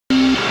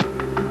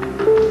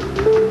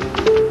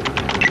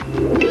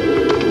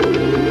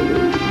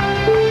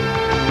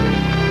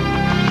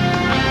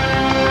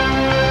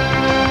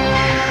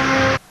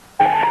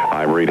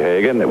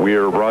again. We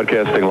are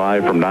broadcasting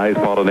live from Nye's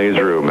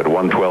Polonaise Room at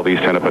 112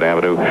 East Hennepin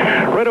Avenue,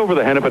 right over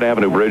the Hennepin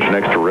Avenue Bridge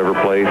next to River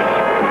Place.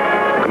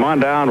 Come on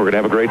down. We're going to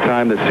have a great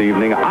time this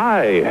evening.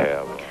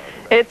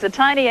 It's a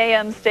tiny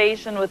AM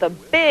station with a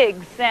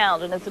big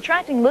sound, and it's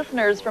attracting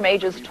listeners from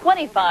ages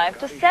 25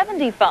 to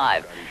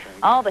 75.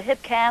 All the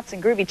hip cats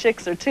and groovy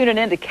chicks are tuning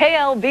in to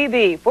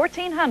KLBB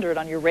 1400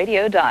 on your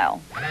radio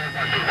dial.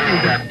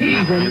 Stand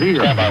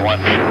by 1.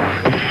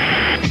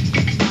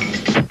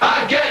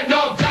 I get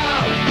no doubt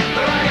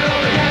that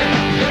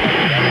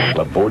I get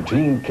over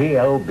 14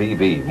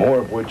 KLBB, more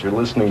of what you're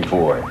listening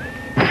for.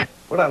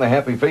 Put on a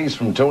happy face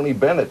from Tony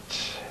Bennett.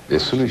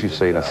 As soon as you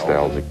say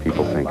nostalgic,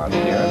 people think,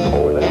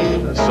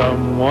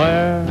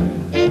 somewhere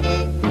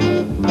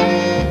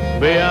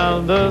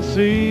beyond the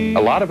sea. A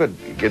lot of it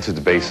gets its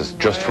basis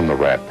just from the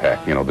Rat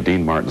Pack. You know, the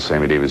Dean Martin,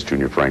 Sammy Davis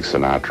Jr., Frank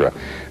Sinatra.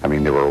 I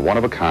mean, they were one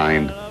of a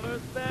kind.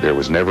 There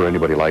was never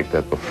anybody like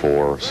that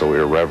before, so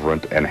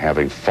irreverent and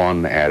having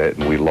fun at it,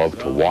 and we love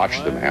to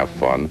watch them have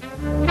fun.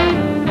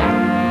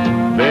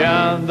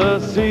 Beyond the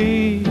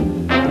sea.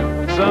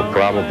 We're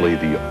probably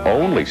the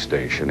only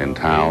station in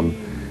town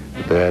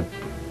that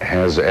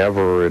has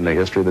ever, in the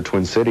history of the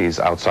Twin Cities,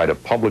 outside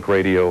of public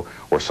radio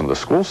or some of the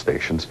school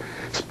stations,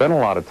 spent a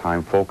lot of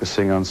time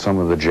focusing on some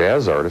of the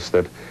jazz artists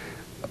that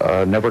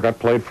never got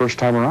played first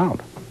time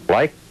around.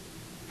 Like,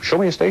 show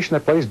me a station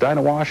that plays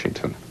Dinah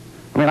Washington.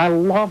 I mean, I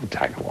love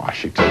Dinah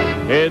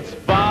Washington. It's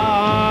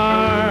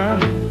far.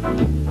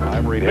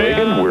 I'm Reed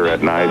Hagen. We're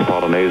at Nye's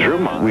Polonaise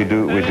Room. We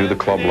do the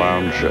club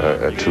lounge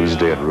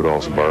Tuesday at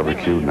Rudolph's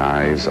Barbecue,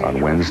 Nye's on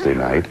Wednesday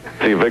night.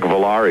 See, Vic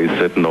Valari's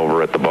sitting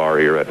over at the bar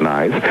here at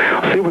Nye's.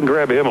 See if we can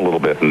grab him a little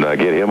bit and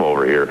get him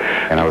over here.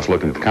 And I was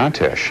looking at the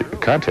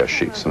contest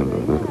sheets,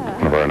 and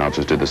one of our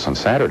announcers did this on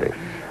Saturday.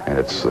 And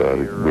it's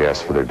we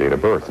asked for their date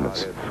of birth, and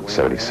it's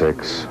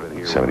 76,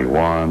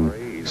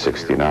 71,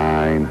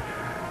 69,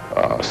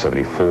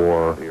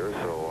 74,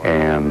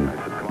 and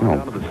you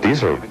know,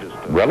 these are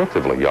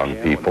relatively young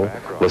people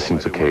listening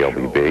to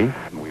KLBB,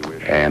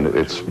 and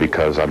it's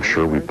because I'm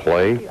sure we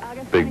play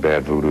Big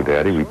Bad Voodoo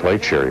Daddy, we play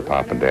Cherry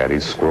Poppin'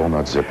 Daddies, Squirrel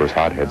Nut Zippers,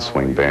 Hothead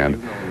Swing Band,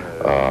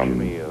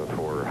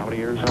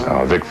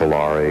 Vic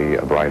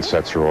Valari, Brian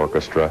Setzer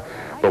Orchestra,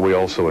 but we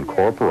also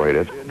incorporate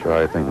it,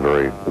 I think,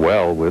 very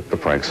well with the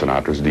Frank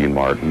Sinatra's, Dean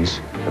Martin's,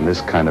 and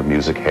this kind of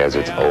music has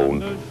its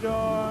own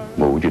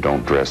mood. You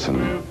don't dress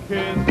in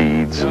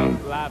beads, and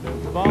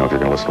you know, if you're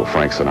going to listen to a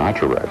Frank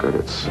Sinatra record,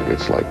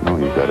 it's like, no,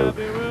 you've got to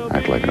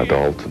act like an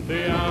adult and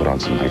put on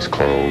some nice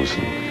clothes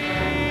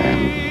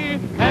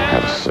and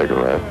have a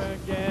cigarette,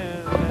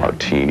 a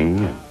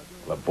martini.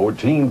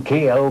 14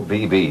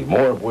 KLBB,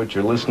 more of what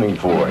you're listening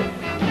for.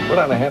 Put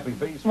on a happy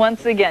face.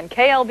 Once again,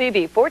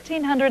 KLBB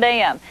 1400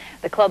 AM.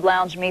 The Club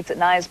Lounge meets at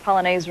Nye's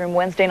Polonaise Room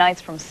Wednesday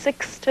nights from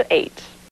 6 to 8.